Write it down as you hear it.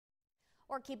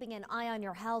Or keeping an eye on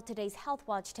your health, today's Health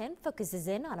Watch 10 focuses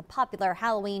in on a popular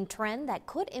Halloween trend that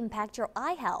could impact your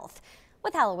eye health.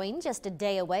 With Halloween just a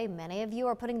day away, many of you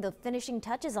are putting the finishing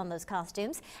touches on those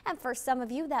costumes, and for some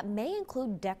of you that may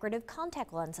include decorative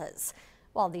contact lenses.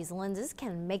 While these lenses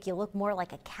can make you look more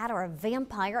like a cat or a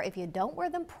vampire if you don't wear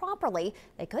them properly,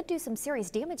 they could do some serious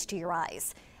damage to your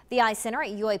eyes. The Eye Center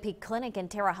at UAP Clinic in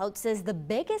Terre Haute says the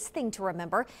biggest thing to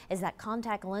remember is that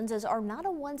contact lenses are not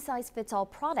a one-size-fits-all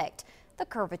product. The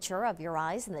curvature of your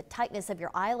eyes and the tightness of your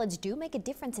eyelids do make a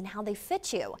difference in how they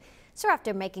fit you. So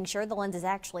after making sure the lenses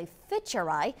actually fit your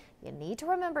eye, you need to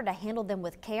remember to handle them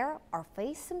with care or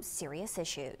face some serious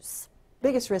issues.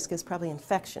 Biggest risk is probably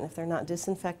infection if they're not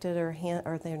disinfected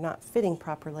or they're not fitting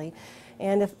properly.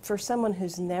 And if for someone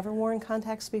who's never worn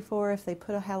contacts before, if they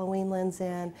put a Halloween lens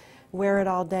in, wear it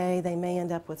all day, they may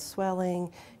end up with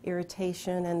swelling,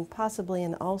 irritation, and possibly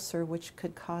an ulcer, which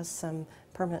could cause some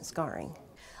permanent scarring.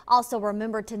 Also,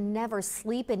 remember to never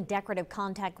sleep in decorative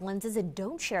contact lenses and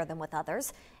don't share them with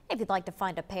others. If you'd like to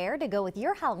find a pair to go with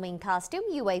your Halloween costume,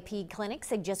 UAP Clinic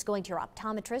suggests going to your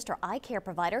optometrist or eye care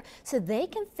provider so they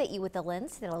can fit you with a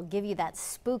lens that'll give you that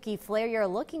spooky flair you're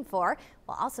looking for,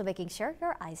 while also making sure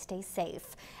your eyes stay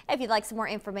safe. If you'd like some more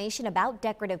information about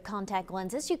decorative contact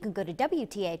lenses, you can go to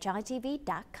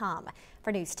WTHI-TV.com.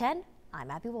 For News 10,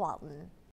 I'm Abby Walton.